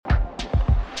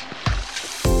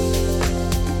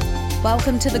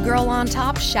Welcome to the Girl on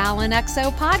Top Shallon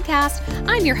XO podcast.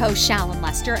 I'm your host, Shallon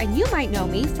Lester, and you might know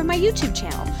me from my YouTube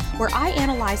channel, where I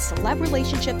analyze celeb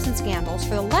relationships and scandals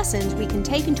for the lessons we can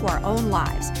take into our own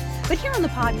lives. But here on the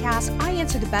podcast, I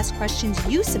answer the best questions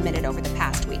you submitted over the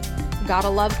past week. Got a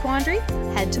love quandary?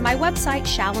 Head to my website,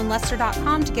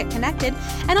 shallonlester.com, to get connected,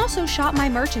 and also shop my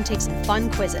merch and take some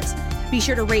fun quizzes. Be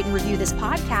sure to rate and review this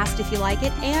podcast if you like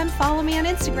it, and follow me on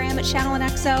Instagram at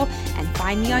ShallonXO, and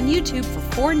find me on YouTube for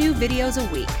 4 new videos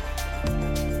a week.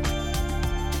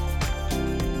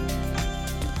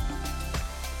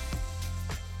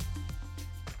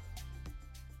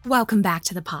 Welcome back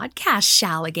to the podcast,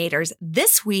 Shalligators.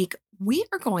 This week, we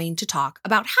are going to talk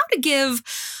about how to give,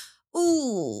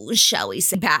 shall we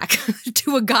say, back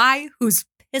to a guy who's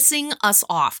pissing us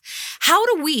off. How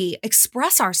do we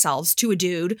express ourselves to a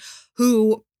dude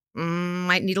who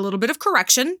might need a little bit of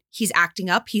correction? He's acting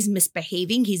up. He's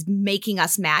misbehaving. He's making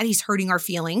us mad. He's hurting our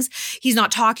feelings. He's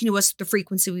not talking to us at the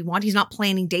frequency we want. He's not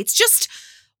planning dates. Just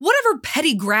whatever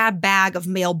petty grab bag of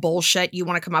male bullshit you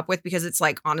want to come up with, because it's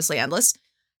like honestly endless.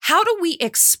 How do we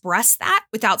express that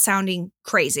without sounding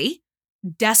crazy,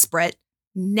 desperate,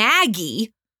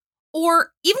 naggy,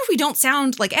 or even if we don't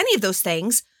sound like any of those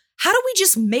things, how do we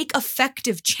just make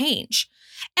effective change?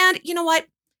 And you know what?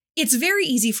 It's very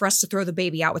easy for us to throw the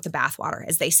baby out with the bathwater,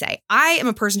 as they say. I am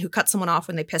a person who cuts someone off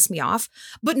when they piss me off.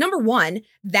 But number one,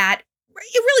 that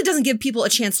it really doesn't give people a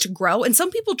chance to grow. And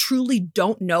some people truly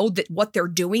don't know that what they're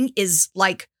doing is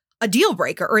like a deal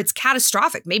breaker or it's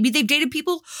catastrophic. Maybe they've dated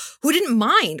people who didn't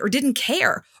mind or didn't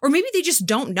care, or maybe they just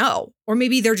don't know, or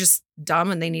maybe they're just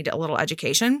dumb and they need a little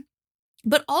education.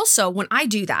 But also when I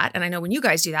do that, and I know when you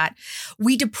guys do that,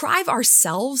 we deprive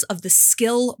ourselves of the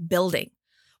skill building.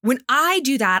 When I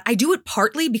do that, I do it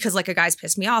partly because like a guy's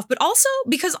pissed me off, but also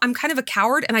because I'm kind of a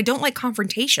coward and I don't like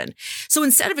confrontation. So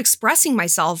instead of expressing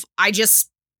myself, I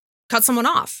just cut someone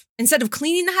off. Instead of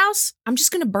cleaning the house, I'm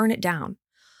just going to burn it down.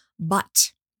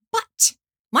 But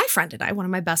my friend and I, one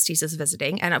of my besties, is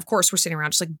visiting. And of course, we're sitting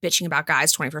around just like bitching about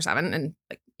guys 24/7 and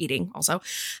like eating also.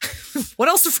 What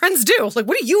else do friends do? Like,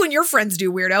 what do you and your friends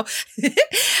do, weirdo?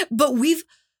 But we've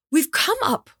come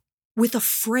up with a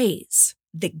phrase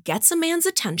that gets a man's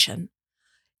attention,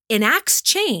 enacts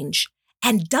change,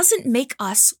 and doesn't make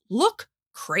us look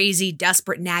crazy,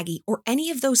 desperate, naggy, or any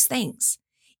of those things.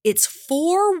 It's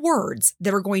 4 words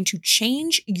that are going to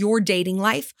change your dating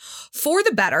life for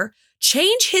the better,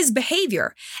 change his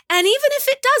behavior. And even if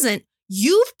it doesn't,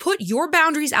 you've put your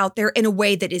boundaries out there in a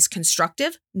way that is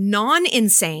constructive,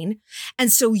 non-insane,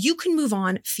 and so you can move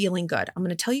on feeling good. I'm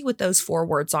going to tell you what those 4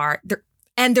 words are.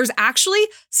 And there's actually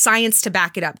science to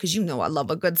back it up, because you know I love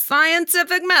a good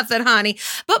scientific method, honey.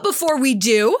 But before we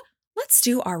do, let's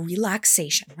do our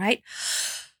relaxation, right?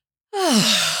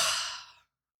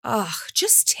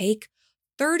 Just take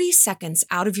 30 seconds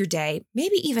out of your day,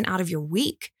 maybe even out of your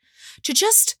week, to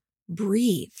just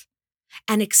breathe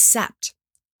and accept.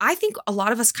 I think a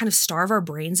lot of us kind of starve our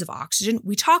brains of oxygen.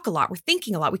 We talk a lot. We're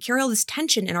thinking a lot. We carry all this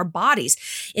tension in our bodies,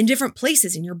 in different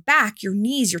places, in your back, your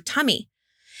knees, your tummy.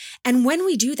 And when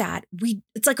we do that,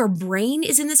 it's like our brain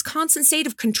is in this constant state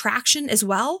of contraction as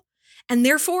well. And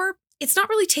therefore, it's not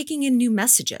really taking in new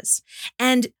messages.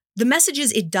 And the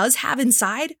messages it does have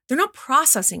inside, they're not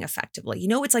processing effectively. You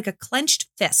know, it's like a clenched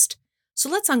fist. So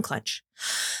let's unclench.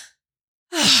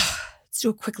 Let's do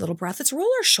a quick little breath. Let's roll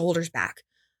our shoulders back.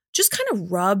 Just kind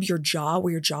of rub your jaw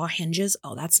where your jaw hinges.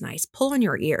 Oh, that's nice. Pull on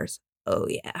your ears. Oh,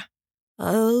 yeah.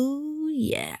 Oh,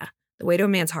 yeah. The way to a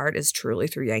man's heart is truly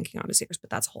through yanking on his ears,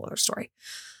 but that's a whole other story.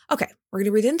 Okay, we're going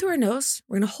to breathe in through our nose.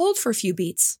 We're going to hold for a few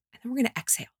beats, and then we're going to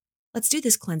exhale. Let's do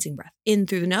this cleansing breath. In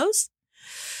through the nose.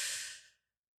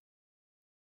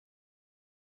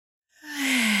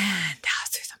 And out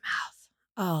through the mouth.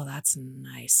 Oh, that's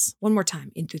nice. One more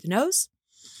time. In through the nose.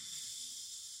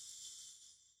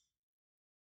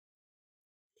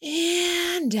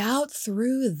 And out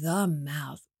through the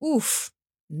mouth. Oof,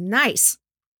 nice.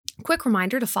 Quick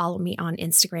reminder to follow me on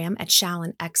Instagram at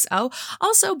ShallonXO.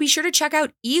 Also, be sure to check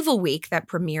out Evil Week that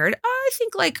premiered, I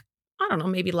think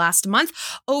maybe last month,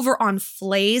 over on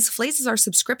Flaze. Flaze is our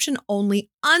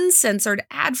subscription-only, uncensored,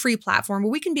 ad-free platform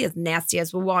where we can be as nasty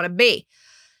as we want to be.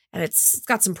 And it's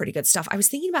got some pretty good stuff. I was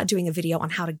thinking about doing a video on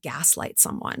how to gaslight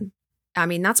someone. I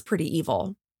mean, that's pretty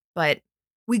evil, but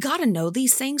we got to know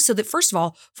these things so that, first of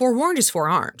all, forewarned is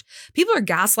forearmed. People are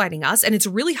gaslighting us, and it's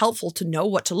really helpful to know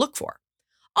what to look for.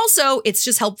 Also, it's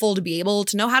just helpful to be able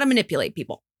to know how to manipulate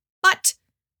people. But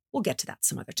we'll get to that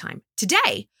some other time.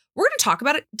 Today, we're going to talk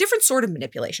about a different sort of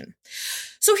manipulation.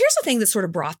 So here's the thing that sort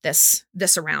of brought this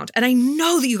around. And I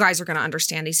know that you guys are going to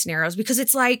understand these scenarios because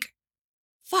it's like,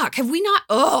 fuck, have we not?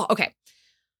 Oh, okay.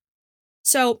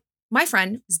 So my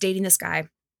friend was dating this guy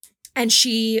and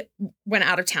she went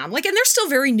out of town. Like, and they're still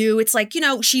very new. It's like,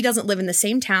 she doesn't live in the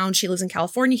same town. She lives in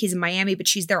California. He's in Miami, but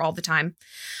she's there all the time.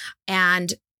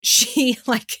 And she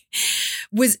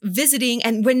was visiting.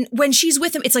 And when she's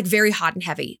with him, it's like very hot and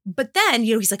heavy. But then,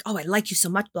 he's like, oh, I like you so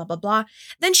much, blah, blah, blah.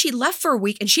 Then she left for a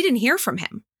week and she didn't hear from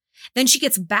him. Then she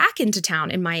gets back into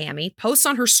town in Miami, posts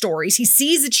on her stories. He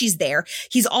sees that she's there.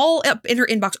 He's all up in her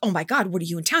inbox. Oh my God, what are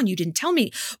you in town? You didn't tell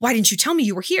me. Why didn't you tell me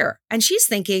you were here? And she's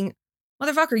thinking,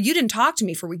 motherfucker, you didn't talk to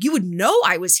me for a week. You would know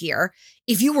I was here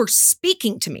if you were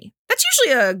speaking to me. That's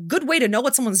usually a good way to know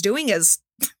what someone's doing is,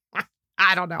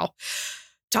 I don't know,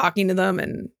 talking to them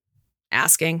and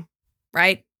asking,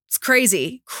 right? It's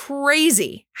crazy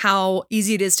how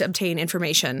easy it is to obtain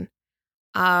information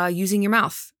using your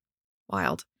mouth.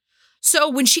 Wild. So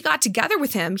when she got together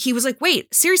with him, he was like,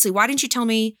 wait, seriously, why didn't you tell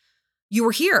me you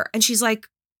were here? And she's like,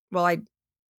 well, I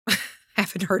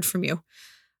haven't heard from you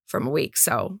from a week.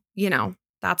 So,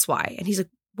 that's why. And he's like,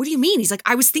 what do you mean? He's like,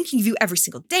 I was thinking of you every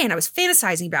single day and I was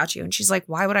fantasizing about you. And she's like,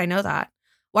 why would I know that?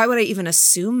 Why would I even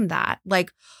assume that?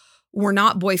 Like, we're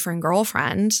not boyfriend,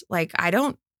 girlfriend. Like, I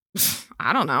don't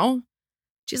know.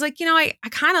 She's like, I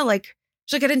kind of like,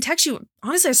 she's like, I didn't text you.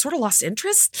 Honestly, I sort of lost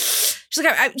interest. She's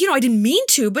like, I didn't mean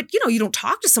to, but you don't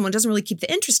talk to someone, doesn't really keep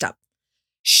the interest up.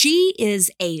 She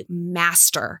is a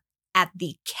master at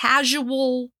the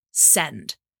casual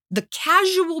send, the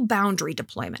casual boundary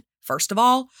deployment. First of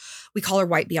all, we call her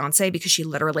White Beyonce because she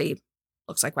literally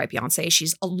looks like White Beyonce.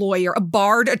 She's a lawyer, a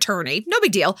barred attorney, no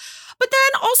big deal. But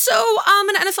then also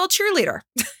an NFL cheerleader.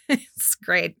 It's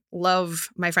great. Love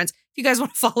my friends. If you guys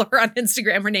want to follow her on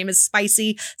Instagram, her name is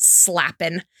Spicy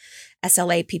Slappin'.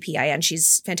 Slappin.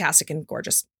 She's fantastic and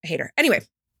gorgeous. I hate her. Anyway,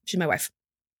 she's my wife.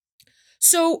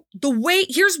 So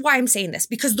here's why I'm saying this,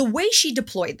 because the way she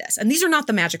deployed this, and these are not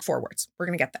the magic 4 words. We're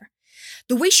going to get there.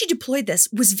 The way she deployed this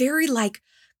was very like,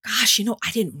 gosh,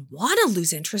 I didn't want to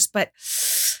lose interest, but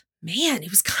man, it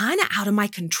was kind of out of my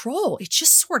control. It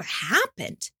just sort of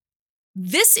happened.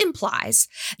 This implies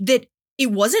that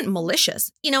it wasn't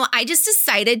malicious. I just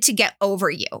decided to get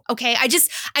over you. Okay. I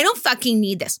don't fucking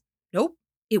need this. Nope.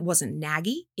 It wasn't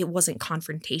naggy. It wasn't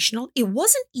confrontational. It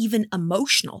wasn't even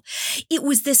emotional. It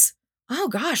was this, oh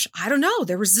gosh, I don't know.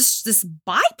 There was this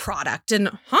byproduct and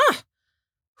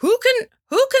who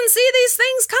can see these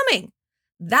things coming?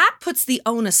 That puts the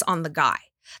onus on the guy.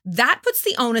 That puts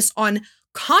the onus on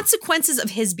consequences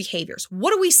of his behaviors.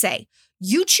 What do we say?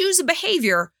 You choose a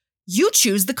behavior, you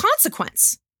choose the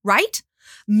consequence, right?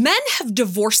 Men have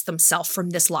divorced themselves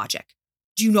from this logic.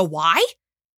 Do you know why?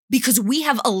 Because we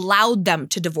have allowed them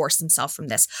to divorce themselves from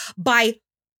this by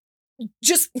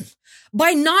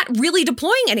not really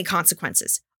deploying any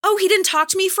consequences. Oh, he didn't talk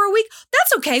to me for a week?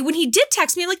 That's okay. When he did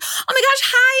text me, I'm like, oh my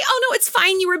gosh, hi. Oh no, it's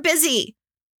fine. You were busy.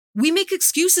 We make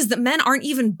excuses that men aren't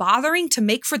even bothering to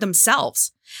make for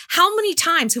themselves. How many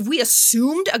times have we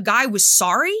assumed a guy was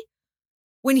sorry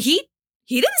when he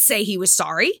didn't say he was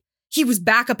sorry? He was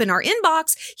back up in our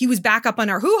inbox. He was back up on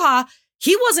our hoo-ha.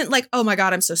 He wasn't like, oh my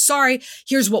God, I'm so sorry.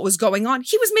 Here's what was going on.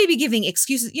 He was maybe giving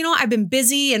excuses. I've been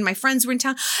busy and my friends were in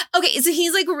town. Okay, so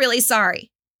he's like really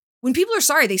sorry. When people are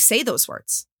sorry, they say those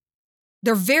words.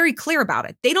 They're very clear about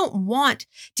it. They don't want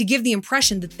to give the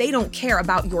impression that they don't care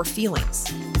about your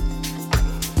feelings.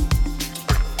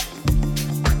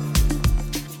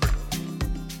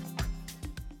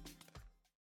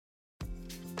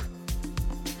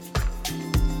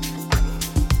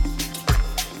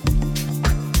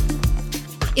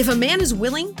 If a man is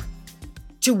willing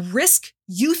to risk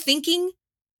you thinking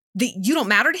that you don't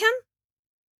matter to him,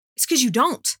 it's because you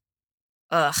don't.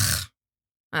 Ugh,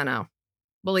 I know.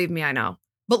 Believe me, I know.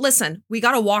 But listen, we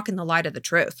got to walk in the light of the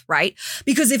truth, right?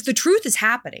 Because if the truth is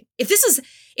happening, if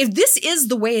this is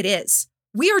the way it is,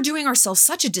 we are doing ourselves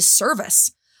such a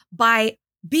disservice by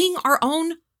being our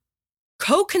own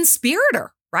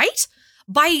co-conspirator, right?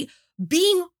 By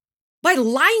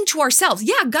lying to ourselves.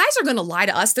 Yeah, guys are going to lie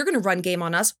to us. They're going to run game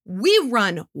on us. We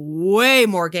run way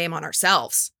more game on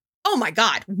ourselves. Oh my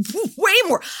God, way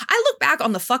more. I look back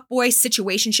on the fuckboy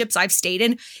situationships I've stayed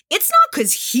in. It's not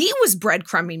because he was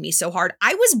breadcrumbing me so hard.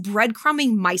 I was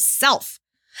breadcrumbing myself.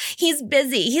 He's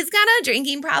busy. He's got a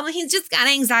drinking problem. He's just got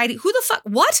anxiety. Who the fuck?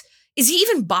 What? Is he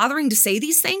even bothering to say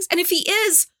these things? And if he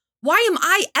is, why am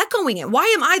I echoing it?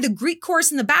 Why am I the Greek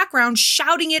chorus in the background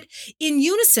shouting it in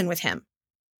unison with him?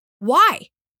 Why?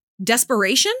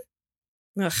 Desperation?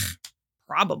 Ugh,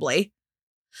 probably.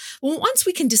 Well, once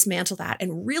we can dismantle that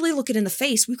and really look it in the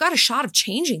face, we've got a shot of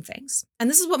changing things. And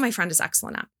this is what my friend is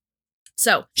excellent at.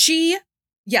 So she,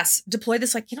 yes, deployed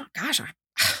this gosh, I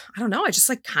don't know. I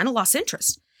just kind of lost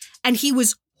interest. And he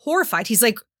was horrified. He's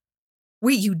like,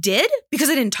 Wait, you did? Because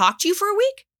I didn't talk to you for a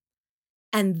week?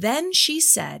 And then she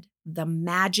said the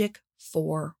magic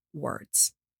 4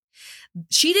 words.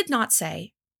 She did not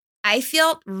say, I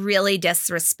felt really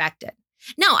disrespected.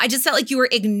 No, I just felt like you were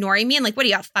ignoring me and like, what are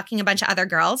you, out fucking a bunch of other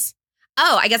girls?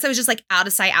 Oh, I guess I was just like out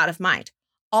of sight, out of mind.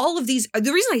 All of these,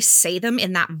 the reason I say them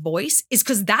in that voice is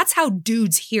because that's how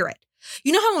dudes hear it.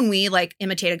 You know how when we like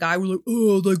imitate a guy, we're like,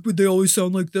 oh, like, would they always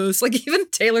sound like this? Like even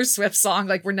Taylor Swift song,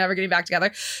 like we're never getting back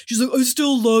together. She's like, I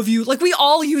still love you. Like we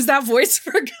all use that voice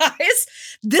for guys.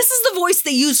 This is the voice they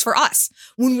use for us.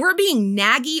 When we're being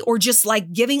naggy or just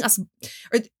like giving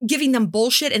them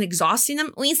bullshit and exhausting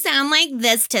them, we sound like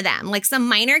this to them, like some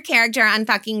minor character on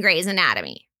fucking Grey's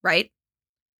Anatomy, right?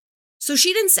 So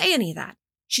she didn't say any of that.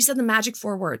 She said the magic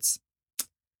 4 words.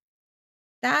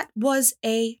 That was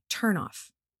a turnoff.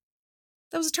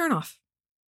 That was a turnoff.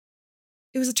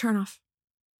 It was a turnoff.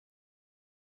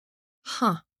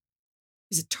 Huh.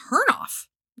 It was a turnoff.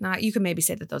 Now, you can maybe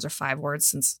say that those are 5 words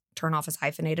since turnoff is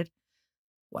hyphenated.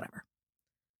 Whatever.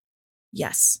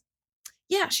 Yes.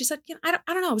 Yeah, she said, I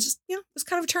don't know. It was just, it was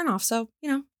kind of a turnoff. So,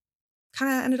 kind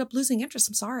of ended up losing interest.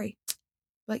 I'm sorry.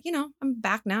 But, I'm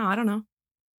back now. I don't know.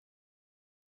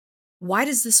 Why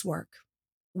does this work?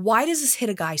 Why does this hit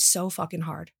a guy so fucking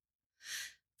hard?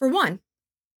 For one,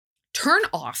 turn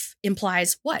off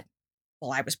implies what?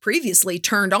 Well, I was previously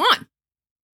turned on.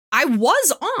 I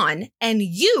was on and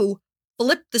you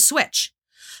flipped the switch.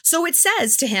 So it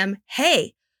says to him,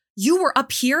 hey, you were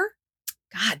up here.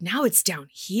 God, now it's down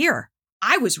here.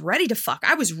 I was ready to fuck.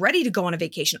 I was ready to go on a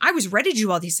vacation. I was ready to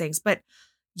do all these things, but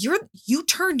you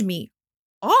turned me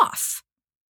off.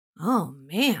 Oh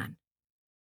man,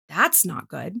 that's not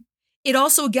good. It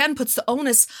also, again, puts the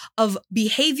onus of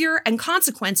behavior and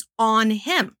consequence on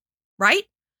him, right?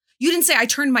 You didn't say I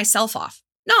turned myself off.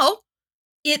 No,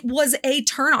 it was a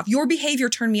turnoff. Your behavior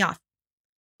turned me off.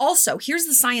 Also, here's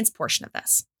the science portion of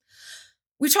this.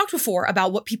 We talked before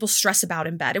about what people stress about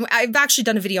in bed. And I've actually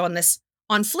done a video on this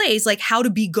on Flays, like how to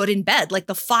be good in bed, like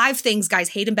the 5 things guys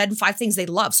hate in bed and 5 things they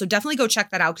love. So definitely go check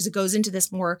that out because it goes into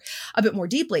this a bit more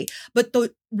deeply. But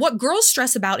what girls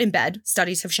stress about in bed,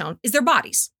 studies have shown, is their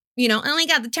bodies. Oh my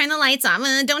God, turn the lights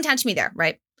on. Don't touch me there,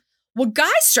 right? What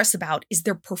guys stress about is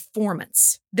their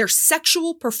performance, their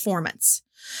sexual performance.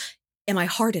 Am I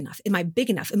hard enough? Am I big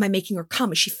enough? Am I making her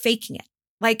come? Is she faking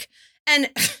it? And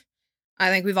I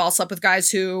think we've all slept with guys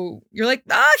who you're like,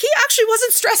 he actually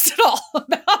wasn't stressed at all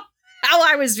about how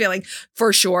I was feeling.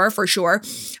 For sure.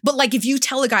 But like, if you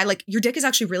tell a guy like your dick is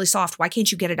actually really soft, why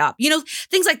can't you get it up?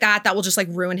 Things like that will just like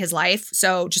ruin his life.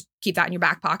 So just keep that in your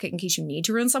back pocket in case you need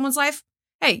to ruin someone's life.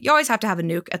 Hey, you always have to have a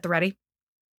nuke at the ready.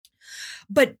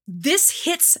 But this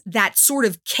hits that sort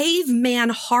of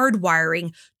caveman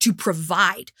hardwiring to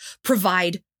provide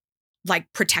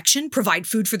like protection, provide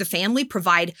food for the family,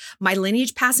 provide my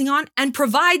lineage passing on, and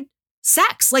provide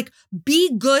sex. Like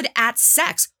be good at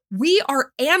sex. We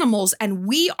are animals and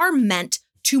we are meant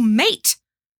to mate,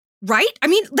 right? I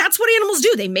mean, that's what animals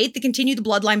do. They mate, they continue the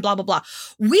bloodline, blah, blah, blah.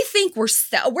 We think we're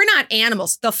not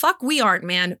animals. The fuck we aren't,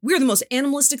 man. We're the most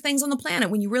animalistic things on the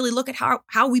planet when you really look at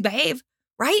how we behave,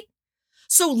 right?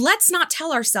 So let's not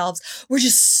tell ourselves we're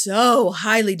just so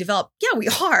highly developed. Yeah, we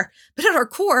are. But at our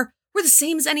core, we're the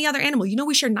same as any other animal.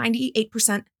 We share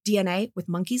 98% DNA with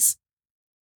monkeys.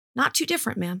 Not too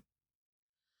different, man.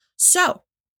 So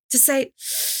to say,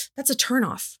 that's a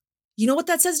turnoff. You know what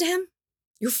that says to him?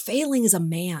 You're failing as a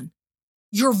man.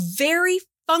 Your very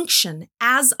function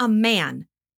as a man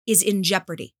is in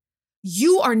jeopardy.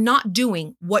 You are not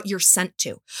doing what you're sent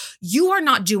to. You are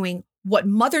not doing what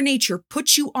Mother Nature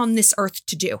put you on this earth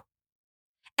to do.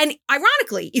 And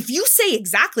ironically, if you say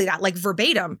exactly that, like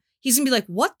verbatim, he's gonna be like,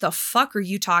 what the fuck are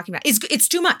you talking about? It's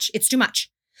too much. It's too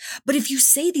much. But if you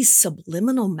say these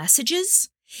subliminal messages,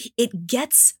 it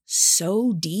gets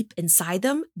so deep inside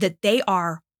them that they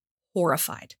are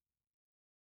horrified.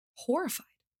 Horrified.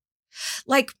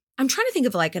 Like, I'm trying to think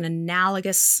of like an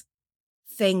analogous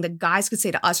thing that guys could say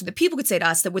to us or that people could say to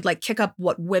us that would like kick up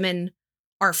what women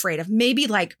are afraid of. Maybe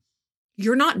like,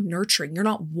 you're not nurturing, you're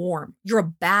not warm, you're a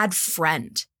bad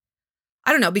friend.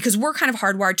 I don't know, because we're kind of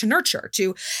hardwired to nurture,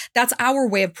 that's our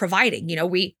way of providing.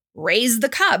 We raise the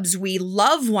cubs, we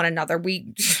love one another.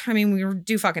 We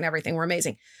do fucking everything. We're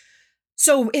amazing.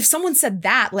 So if someone said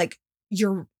that, like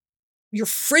you're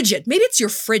frigid, maybe it's you're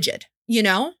frigid,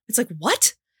 it's like,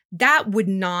 what? That would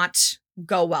not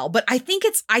go well. But I think,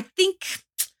 I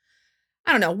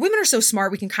don't know, women are so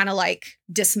smart. We can kind of like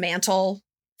dismantle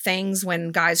things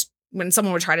when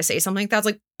someone would try to say something like that. It's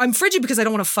like, I'm frigid because I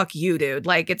don't want to fuck you, dude.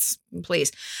 Like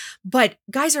please. But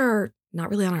guys are not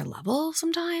really on our level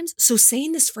sometimes. So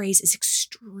saying this phrase is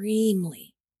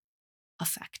extremely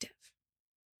effective.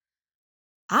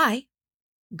 I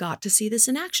got to see this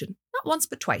in action. Not once,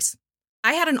 but twice.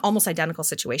 I had an almost identical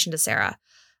situation to Sarah.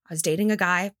 I was dating a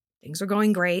guy. Things were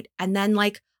going great. And then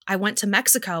like I went to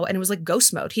Mexico and it was like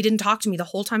ghost mode. He didn't talk to me the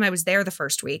whole time I was there the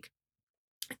first week.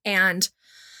 And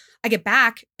I get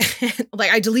back,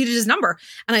 like I deleted his number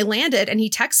and I landed and he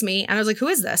texts me and I was like, who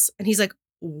is this? And he's like,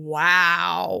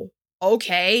 wow,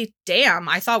 okay, damn.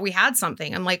 I thought we had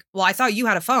something. I'm like, well, I thought you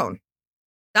had a phone.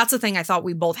 That's the thing I thought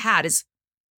we both had is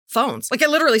phones. Like I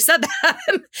literally said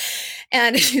that.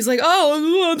 And he's like,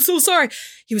 oh, I'm so sorry.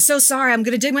 He was so sorry. I'm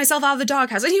going to dig myself out of the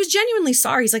doghouse. And he was genuinely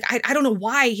sorry. He's like, I don't know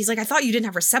why. He's like, I thought you didn't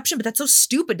have reception, but that's so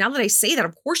stupid. Now that I say that,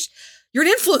 of course, you're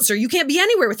an influencer. You can't be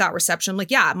anywhere without reception. I'm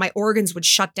like, yeah, my organs would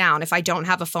shut down if I don't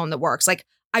have a phone that works. Like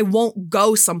I won't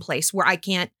go someplace where I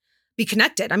can't be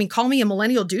connected. I mean, call me a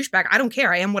millennial douchebag. I don't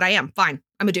care. I am what I am. Fine.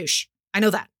 I'm a douche. I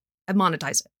know that. I've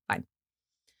monetized it. Fine.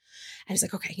 And he's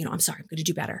like, okay, I'm sorry. I'm going to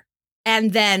do better.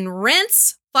 And then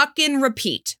rinse, fucking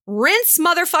repeat. Rinse,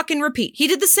 motherfucking repeat. He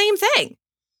did the same thing.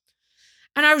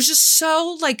 And I was just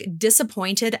so like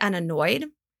disappointed and annoyed.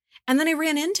 And then I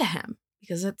ran into him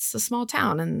because it's a small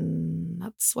town and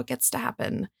that's what gets to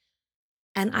happen.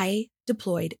 And I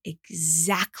deployed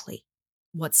exactly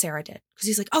what Sarah did. Because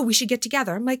he's like, oh, we should get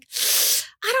together. I'm like,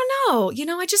 I don't know.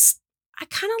 I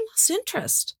kind of lost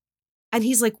interest. And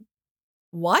he's like,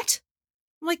 what?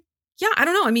 I'm like, yeah, I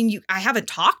don't know. I mean, I haven't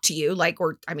talked to you I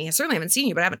certainly haven't seen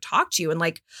you, but I haven't talked to you in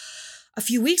like a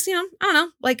few weeks, I don't know.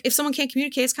 Like if someone can't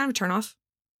communicate, it's kind of a turnoff.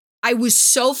 I was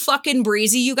so fucking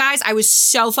breezy, you guys. I was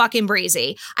so fucking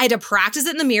breezy. I had to practice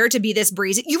it in the mirror to be this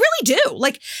breezy. You really do.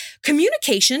 Like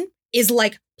communication is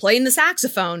like playing the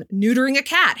saxophone, neutering a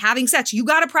cat, having sex. You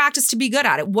got to practice to be good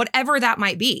at it, whatever that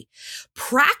might be.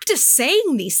 Practice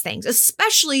saying these things,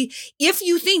 especially if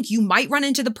you think you might run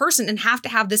into the person and have to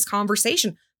have this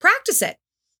conversation. Practice it.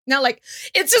 Now, like,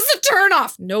 it's just a turn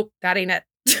off. Nope, that ain't it.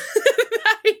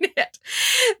 That ain't it.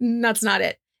 That's not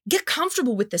it. Get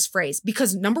comfortable with this phrase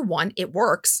because number one, it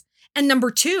works. And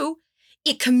number two,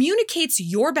 it communicates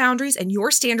your boundaries and your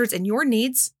standards and your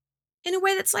needs in a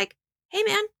way that's like, hey,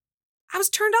 man, I was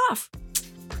turned off.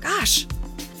 Gosh.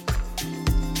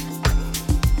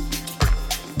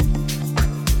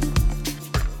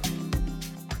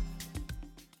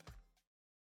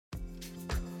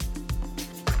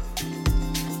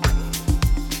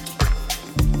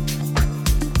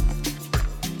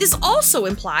 This also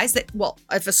implies that, well,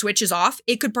 if a switch is off,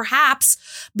 it could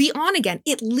perhaps be on again.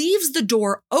 It leaves the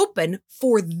door open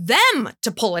for them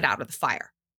to pull it out of the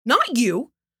fire, not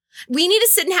you. We need to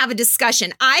sit and have a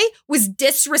discussion. I was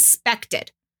disrespected.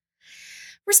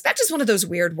 Respect is one of those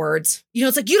weird words.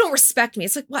 It's like, you don't respect me.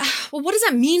 It's like, well, what does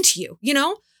that mean to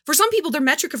you? For some people, their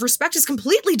metric of respect is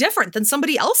completely different than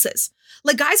somebody else's.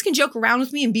 Like guys can joke around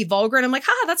with me and be vulgar and I'm like,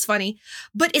 haha, that's funny.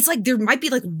 But it's like, there might be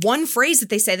like one phrase that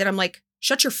they say that I'm like,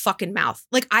 shut your fucking mouth.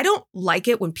 Like, I don't like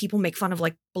it when people make fun of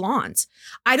like blondes.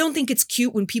 I don't think it's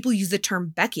cute when people use the term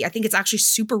Becky. I think it's actually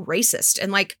super racist.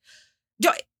 And like,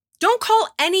 don't call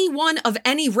anyone of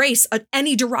any race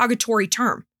any derogatory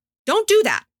term. Don't do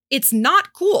that. It's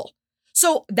not cool.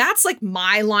 So that's like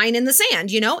my line in the sand,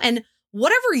 and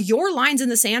whatever your lines in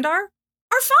the sand are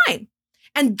fine.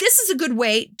 And this is a good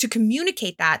way to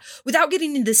communicate that without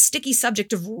getting into the sticky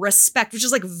subject of respect, which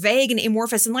is like vague and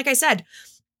amorphous. And like I said,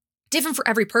 different for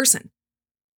every person.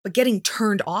 But getting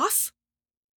turned off,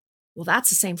 well, that's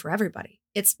the same for everybody.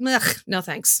 It's, no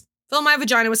thanks. Fill my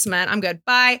vagina with cement. I'm good.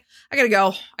 Bye. I gotta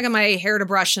go. I got my hair to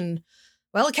brush and,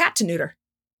 well, a cat to neuter.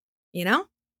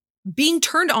 Being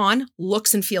turned on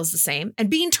looks and feels the same, and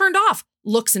being turned off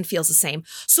looks and feels the same.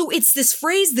 So it's this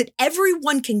phrase that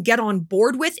everyone can get on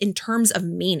board with in terms of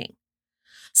meaning.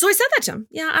 So I said that to him.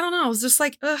 Yeah, I don't know. It was just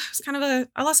like, it's kind of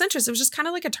I lost interest. It was just kind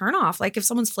of like a turnoff. Like if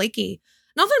someone's flaky,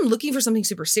 not that I'm looking for something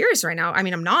super serious right now. I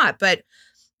mean, I'm not, but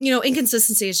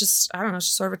inconsistency is just, I don't know, it's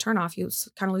just sort of a turnoff. You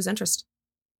kind of lose interest.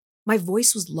 My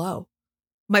voice was low.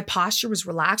 My posture was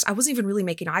relaxed. I wasn't even really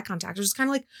making eye contact. I was just kind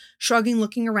of like shrugging,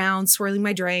 looking around, swirling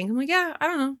my drink. I'm like, yeah, I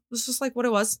don't know. It was just like what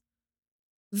it was.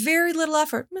 Very little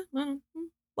effort.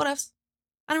 What else?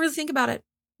 I don't really think about it. It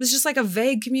was just like a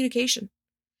vague communication.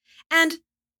 And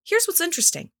here's what's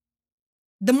interesting.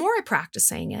 The more I practice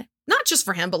saying it, not just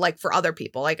for him, but like for other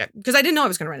people, like, because I didn't know I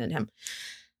was going to run into him,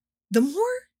 the more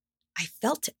I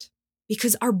felt it.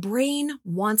 Because our brain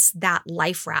wants that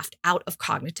life raft out of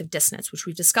cognitive dissonance, which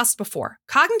we've discussed before.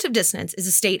 Cognitive dissonance is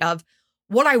a state of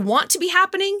what I want to be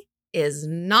happening is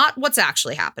not what's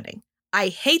actually happening. I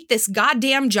hate this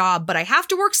goddamn job, but I have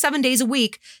to work 7 days a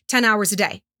week, 10 hours a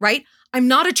day, right? I'm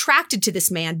not attracted to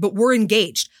this man, but we're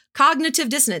engaged. Cognitive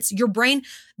dissonance, your brain,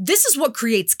 this is what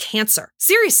creates cancer.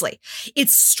 Seriously.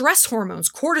 It's stress hormones,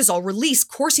 cortisol release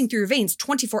coursing through your veins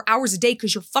 24 hours a day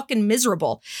because you're fucking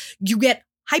miserable. You get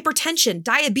hypertension,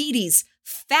 diabetes,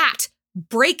 fat,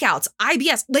 breakouts,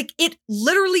 IBS. Like it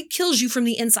literally kills you from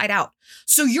the inside out.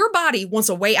 So your body wants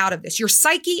a way out of this. Your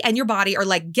psyche and your body are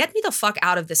like, get me the fuck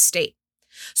out of this state.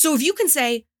 So if you can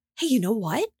say, hey, you know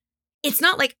what? It's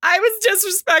not like I was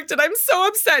disrespected. I'm so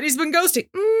upset. He's been ghosting.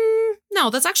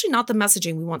 No, that's actually not the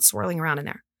messaging we want swirling around in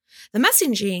there. The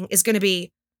messaging is going to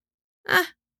be,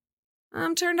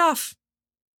 I'm turned off.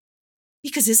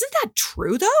 Because isn't that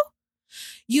true though?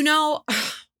 You know,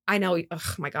 I know,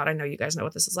 oh my God, I know you guys know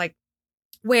what this is like.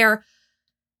 Where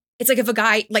it's like if a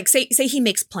guy, like say he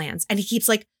makes plans and he keeps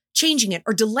like changing it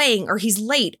or delaying or he's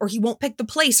late or he won't pick the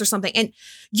place or something. And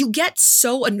you get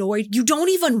so annoyed. You don't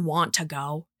even want to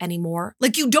go anymore.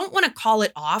 Like you don't want to call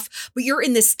it off, but you're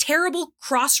in this terrible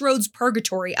crossroads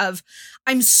purgatory of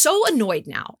I'm so annoyed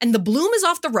now and the bloom is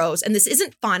off the rose and this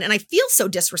isn't fun. And I feel so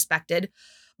disrespected,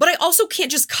 but I also can't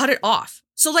just cut it off.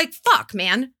 So like, fuck,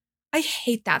 man. I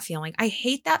hate that feeling. I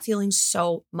hate that feeling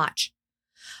so much.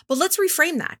 But let's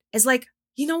reframe that as like,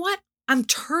 you know what? I'm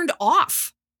turned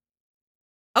off.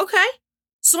 Okay,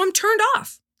 so I'm turned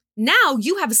off. Now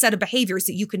you have a set of behaviors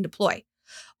that you can deploy.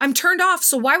 I'm turned off,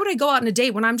 so why would I go out on a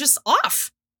date when I'm just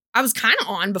off? I was kind of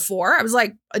on before. I was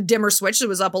like a dimmer switch that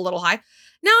was up a little high.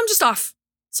 Now I'm just off.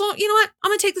 So you know what? I'm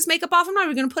going to take this makeup off. I'm not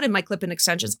even going to put in my clip-in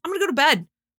extensions. I'm going to go to bed.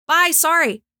 Bye,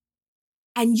 sorry.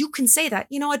 And you can say that.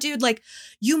 You know what, dude? Like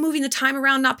you moving the time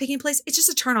around, not picking a place, it's just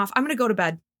a turn off. I'm going to go to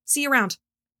bed. See you around.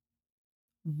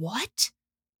 What?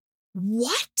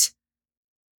 What?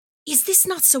 Is this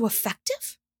not so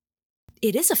effective?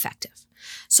 It is effective.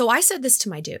 So I said this to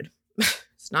my dude.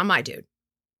 It's not my dude.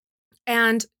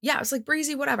 And yeah, it was like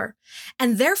breezy, whatever.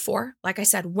 And therefore, like I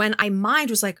said, when my mind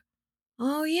was like,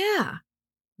 oh yeah,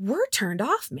 we're turned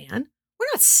off, man. We're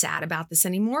not sad about this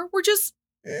anymore. We're just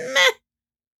meh.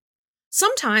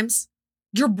 Sometimes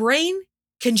your brain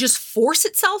can just force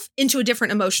itself into a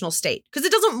different emotional state because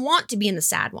it doesn't want to be in the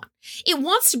sad one. It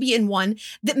wants to be in one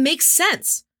that makes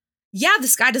sense. Yeah,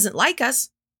 this guy doesn't like us,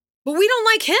 but we don't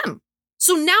like him.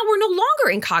 So now we're no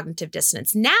longer in cognitive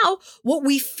dissonance. Now what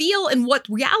we feel and what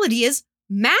reality is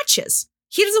matches.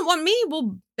 He doesn't want me.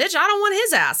 Well, bitch, I don't want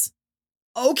his ass.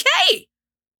 Okay.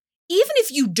 Even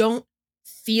if you don't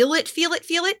feel it,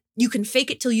 you can fake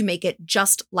it till you make it,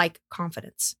 just like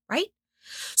confidence, right?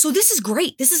 So this is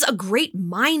great. This is a great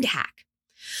mind hack.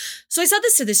 So I said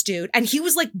this to this dude and he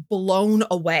was like blown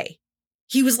away.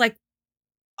 He was like,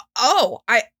 oh,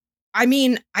 I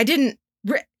mean,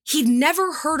 he'd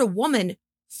never heard a woman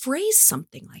phrase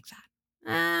something like that.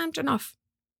 I'm turned off.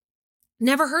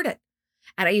 Never heard it.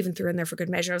 And I even threw in there for good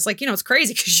measure. I was like, it's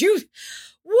crazy because you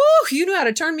knew how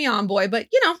to turn me on, boy. But,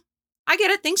 I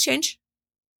get it. Things change.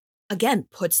 Again,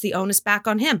 puts the onus back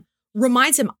on him.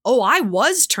 Reminds him, oh, I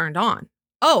was turned on.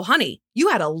 Oh, honey, you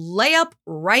had a layup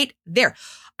right there.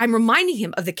 I'm reminding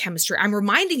him of the chemistry. I'm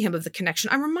reminding him of the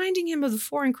connection. I'm reminding him of the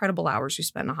 4 incredible hours we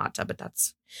spent in a hot tub, but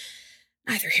that's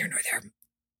neither here nor there.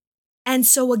 And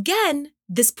so again,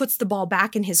 this puts the ball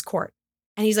back in his court.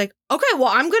 And he's like, okay, well,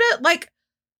 I'm going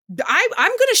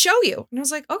to show you. And I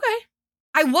was like, okay.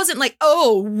 I wasn't like,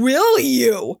 oh, will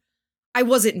you? I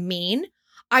wasn't mean.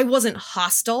 I wasn't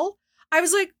hostile. I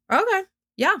was like, okay,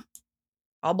 yeah,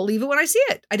 I'll believe it when I see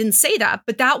it. I didn't say that,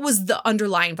 but that was the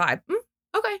underlying vibe.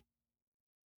 Okay.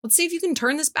 Let's see if you can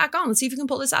turn this back on. Let's see if you can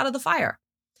pull this out of the fire.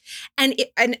 And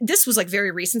this was like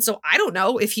very recent. So I don't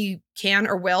know if he can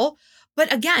or will.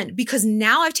 But again, because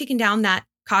now I've taken down that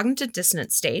cognitive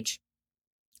dissonance stage,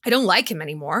 I don't like him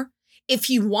anymore. If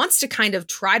he wants to kind of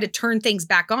try to turn things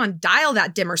back on, dial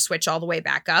that dimmer switch all the way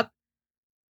back up.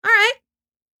 All right.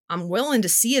 I'm willing to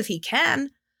see if he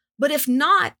can. But if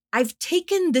not, I've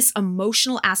taken this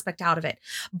emotional aspect out of it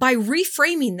by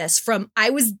reframing this from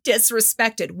I was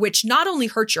disrespected, which not only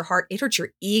hurts your heart, it hurts your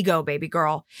ego, baby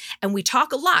girl. And we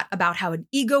talk a lot about how an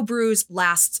ego bruise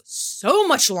lasts so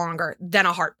much longer than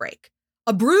a heartbreak.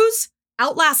 A bruise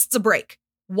outlasts a break.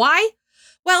 Why?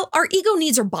 Well, our ego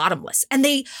needs are bottomless and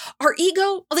our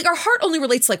ego, like our heart only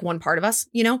relates to like one part of us,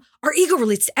 our ego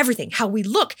relates to everything, how we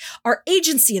look, our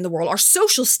agency in the world, our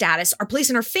social status, our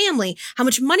place in our family, how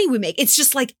much money we make. It's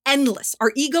just like endless.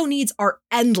 Our ego needs are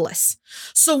endless.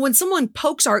 So when someone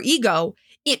pokes our ego,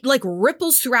 it like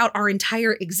ripples throughout our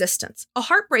entire existence. A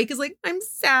heartbreak is like, I'm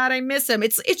sad, I miss him.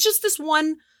 It's just this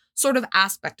one sort of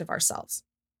aspect of ourselves.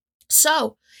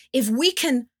 So if we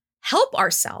can help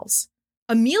ourselves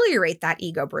ameliorate that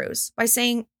ego bruise by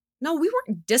saying, no, we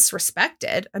weren't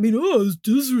disrespected. I mean, I was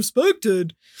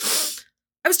disrespected.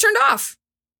 I was turned off.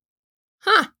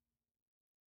 Huh.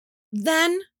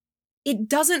 then it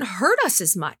doesn't hurt us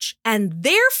as much. And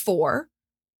therefore,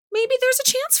 maybe there's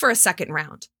a chance for a second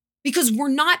round because we're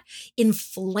not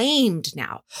inflamed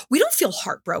now. We don't feel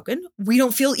heartbroken. We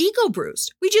don't feel ego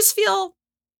bruised. We just feel,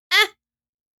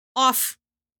 off,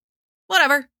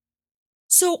 whatever.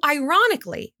 So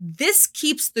ironically, this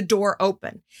keeps the door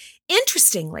open.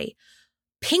 Interestingly,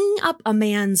 pinging up a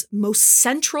man's most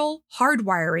central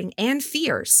hardwiring and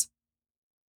fears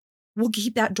will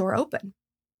keep that door open.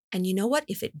 And you know what?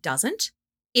 If he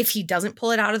doesn't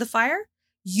pull it out of the fire,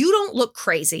 you don't look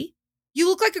crazy. You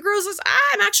look like a girl who says,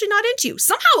 I'm actually not into you.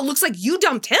 Somehow it looks like you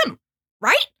dumped him,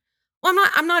 right? Well,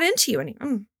 I'm not into you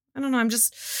anymore. I don't know.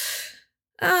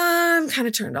 I'm kind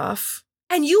of turned off.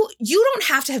 And you don't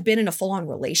have to have been in a full-on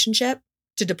relationship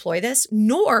to deploy this,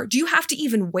 nor do you have to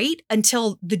even wait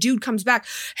until the dude comes back.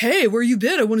 Hey, where you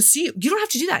been? I want to see you. You don't have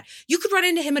to do that. You could run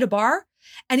into him at a bar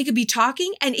and he could be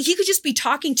talking and he could just be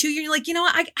talking to you. And you're like, you know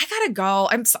what? I gotta go.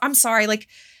 I'm sorry. Like,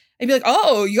 and be like,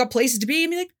 oh, you got places to be?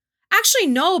 And be like, actually,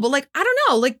 no, but like, I don't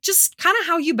know. Like just kind of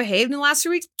how you behaved in the last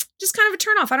 3 weeks, just kind of a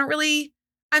turn off.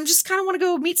 I'm just kind of want to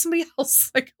go meet somebody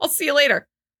else. Like, I'll see you later.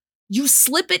 You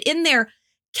slip it in there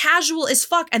casual as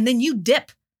fuck, and then you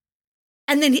dip.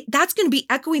 And then that's going to be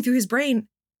echoing through his brain.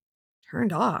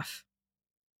 Turned off.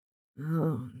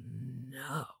 Oh,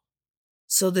 no.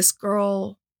 So this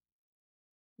girl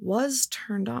was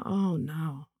turned on. Oh,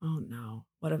 no. Oh, no.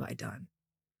 What have I done?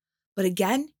 But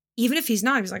again, even if he's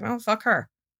not, he's like, oh, fuck her.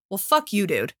 Well, fuck you,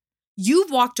 dude.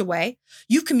 You've walked away.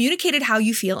 You've communicated how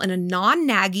you feel in a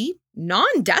non-naggy,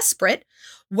 non-desperate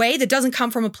way that doesn't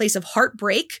come from a place of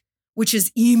heartbreak, which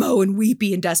is emo and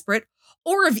weepy and desperate,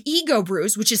 or of ego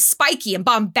bruise, which is spiky and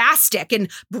bombastic and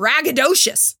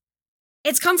braggadocious.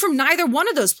 It's come from neither one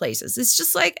of those places. It's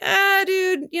just like,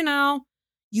 dude,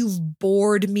 you've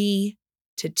bored me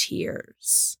to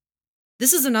tears.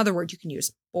 This is another word you can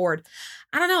use, bored.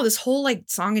 I don't know, this whole like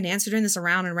song and dance doing this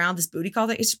around and around, this booty call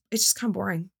thing, it's just kind of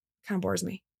boring. Kind of bores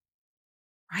me.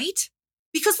 Right?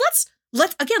 Because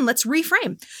let's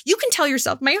reframe. You can tell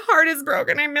yourself, my heart is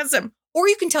broken, I miss him. Or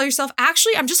you can tell yourself,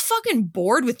 actually, I'm just fucking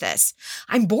bored with this.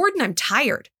 I'm bored and I'm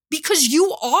tired. Because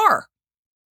you are.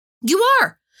 You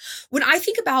are. When I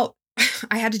think about,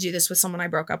 I had to do this with someone I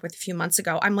broke up with a few months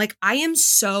ago. I'm like, I am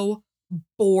so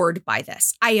bored by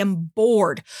this. I am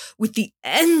bored with the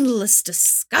endless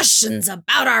discussions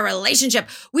about our relationship.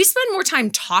 We spend more time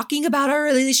talking about our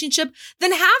relationship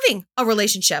than having a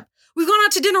relationship. We've gone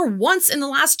out to dinner once in the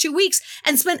last 2 weeks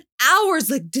and spent hours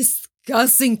like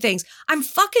discussing things. I'm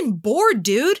fucking bored,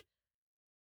 dude.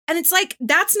 And it's like,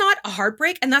 that's not a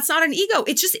heartbreak and that's not an ego.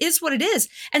 It just is what it is.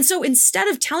 And so instead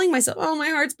of telling myself, oh, my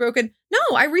heart's broken, no,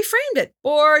 I reframed it.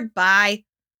 Bored, bye.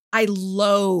 I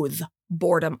loathe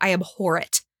boredom. I abhor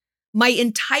it. My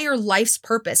entire life's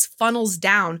purpose funnels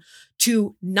down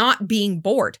to not being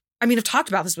bored. I mean, I've talked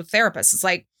about this with therapists. It's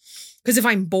like, because if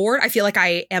I'm bored, I feel like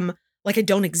I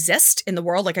don't exist in the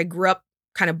world. Like I grew up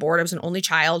kind of bored. I was an only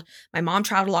child. My mom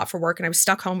traveled a lot for work and I was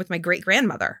stuck home with my great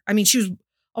grandmother. I mean, she was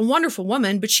a wonderful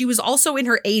woman, but she was also in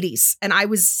her 80s and I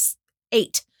was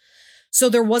 8. So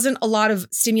there wasn't a lot of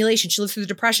stimulation. She lived through the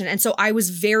Depression. And so I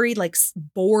was very like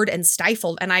bored and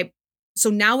stifled. And so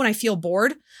now when I feel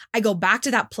bored, I go back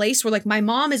to that place where like my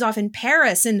mom is off in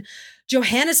Paris and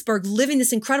Johannesburg living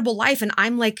this incredible life. And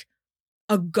I'm like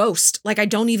a ghost. Like I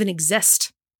don't even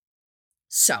exist.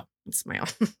 So it's my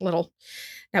own little,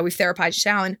 now we've therapized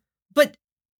Shallon. But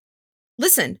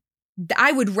listen,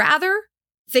 I would rather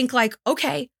think like,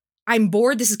 okay, I'm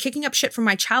bored. This is kicking up shit from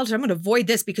my childhood. I'm going to avoid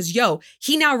this because,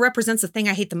 he now represents the thing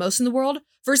I hate the most in the world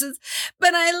versus,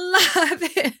 but I love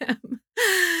him.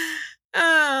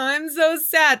 Oh, I'm so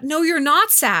sad. No, you're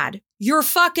not sad. You're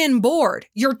fucking bored.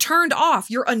 You're turned off.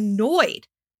 You're annoyed.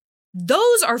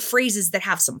 Those are phrases that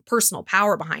have some personal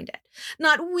power behind it.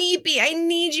 Not weepy. I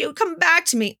need you. Come back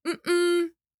to me.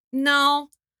 No.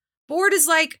 Bored is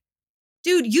like,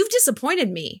 dude, you've disappointed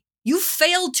me. You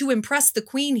failed to impress the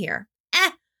queen here.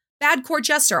 Bad court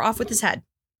jester off with his head.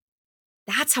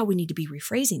 That's how we need to be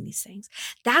rephrasing these things.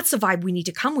 That's the vibe we need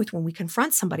to come with when we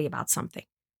confront somebody about something.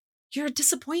 You're a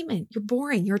disappointment. You're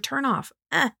boring. You're a turnoff.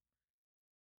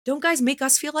 Don't guys make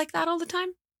us feel like that all the time?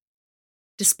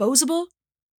 Disposable?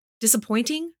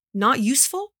 Disappointing? Not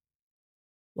useful?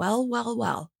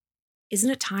 Well. Isn't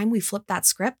it time we flip that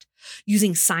script?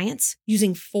 Using science,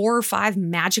 using 4 or 5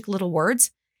 magic little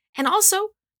words, and also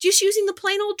just using the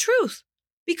plain old truth.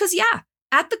 Because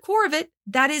at the core of it,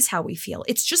 that is how we feel.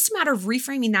 It's just a matter of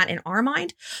reframing that in our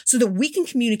mind so that we can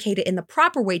communicate it in the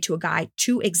proper way to a guy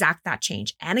to exact that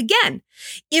change. And again,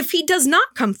 if he does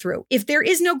not come through, if there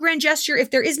is no grand gesture,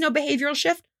 if there is no behavioral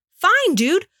shift, fine,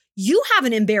 dude. You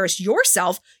haven't embarrassed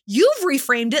yourself. You've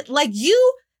reframed it like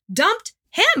you dumped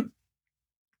him.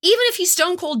 Even if he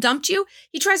stone cold dumped you,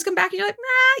 he tries to come back and you're like,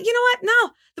 nah, you know what?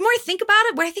 No. The more I think about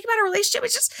it, when I think about a relationship,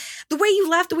 it's just the way you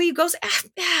left, the way you go,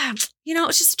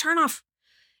 it's just a turn off.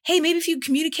 Hey, maybe if you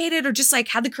communicated or just like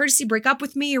had the courtesy break up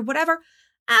with me or whatever,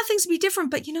 things would be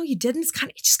different. But you didn't.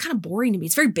 It's just kind of boring to me.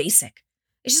 It's very basic.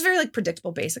 It's just very like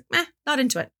predictable, basic. Not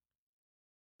into it.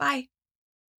 Bye.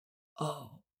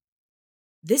 Oh,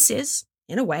 this is,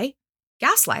 in a way,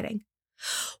 gaslighting.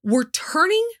 We're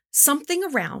turning something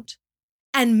around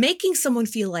and making someone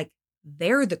feel like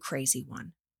they're the crazy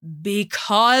one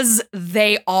because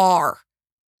they are.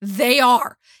 They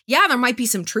are. Yeah, there might be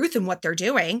some truth in what they're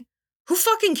doing. Who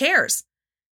fucking cares?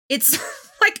 It's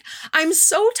like, I'm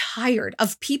so tired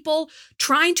of people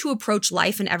trying to approach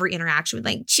life and every interaction with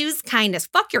like, choose kindness.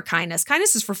 Fuck your kindness.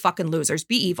 Kindness is for fucking losers.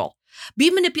 Be evil. Be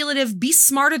manipulative. Be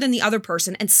smarter than the other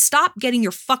person and stop getting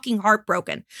your fucking heart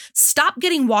broken. Stop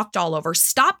getting walked all over.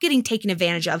 Stop getting taken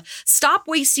advantage of. Stop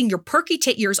wasting your perky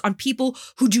tit years on people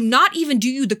who do not even do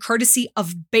you the courtesy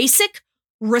of basic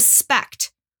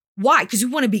respect. Why? Because we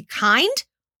want to be kind?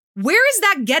 Where is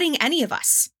that getting any of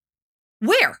us?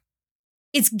 Where?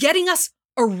 It's getting us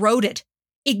eroded.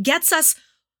 It gets us,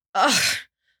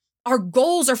 our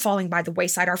goals are falling by the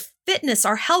wayside. Our fitness,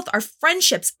 our health, our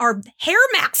friendships, our hair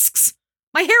masks.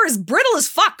 My hair is brittle as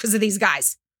fuck because of these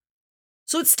guys.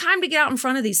 So it's time to get out in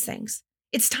front of these things.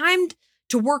 It's time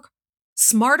to work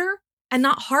smarter and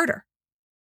not harder.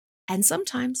 And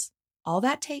sometimes all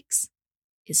that takes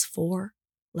is 4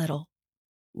 little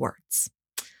words.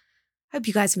 I hope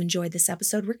you guys have enjoyed this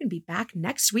episode. We're going to be back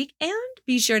next week, and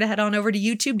be sure to head on over to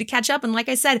YouTube to catch up. And like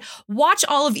I said, watch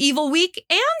all of Evil Week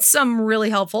and some really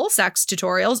helpful sex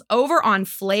tutorials over on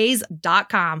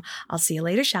flays.com. I'll see you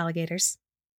later, Shalligators.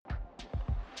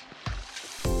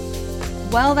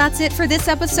 Well, that's it for this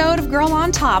episode of Girl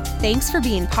on Top. Thanks for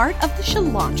being part of the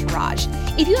Shalantourage.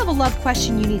 If you have a love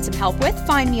question you need some help with,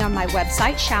 find me on my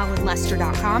website,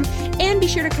 ShallonLester.com, and be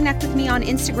sure to connect with me on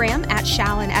Instagram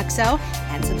 @ShallonXO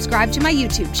and subscribe to my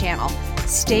YouTube channel.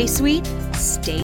 Stay sweet, stay